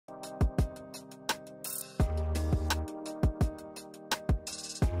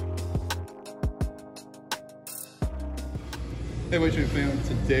Hey, W8TRAIN Fam,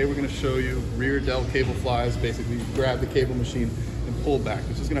 today we're going to show you rear delt cable flies. Basically, you grab the cable machine and pull back.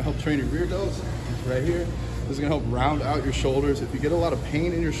 This is going to help train your rear delts. It's right here. This is going to help round out your shoulders. If you get a lot of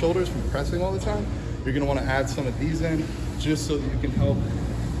pain in your shoulders from pressing all the time, you're going to want to add some of these in just so that you can help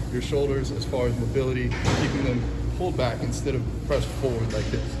your shoulders as far as mobility, keeping them pulled back instead of pressed forward like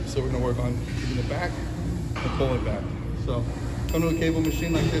this. So we're going to work on keeping it back and pulling back. So come to a cable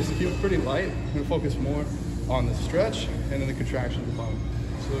machine like this, keep it pretty light. We're going to focus more on the stretch and then the contraction at the bottom.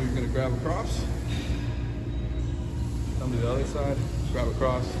 So you're going to grab across, come to the other side, grab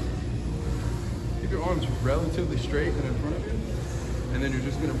across. Keep your arms relatively straight and in front of you. And then you're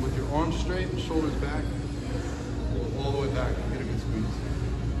just going to, with your arms straight and shoulders back, pull all the way back and get a good squeeze.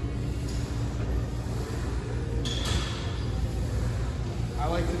 I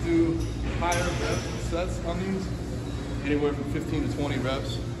like to do higher rep sets on these, anywhere from 15 to 20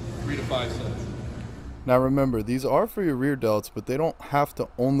 reps, 3 to 5 sets. Now remember, these are for your rear delts, but they don't have to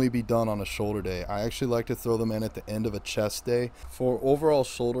only be done on a shoulder day. I actually like to throw them in at the end of a chest day for overall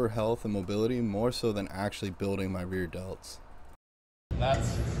shoulder health and mobility, more so than actually building my rear delts.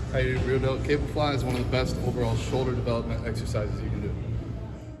 That's how you do rear delt cable fly. Is one of the best overall shoulder development exercises you can do.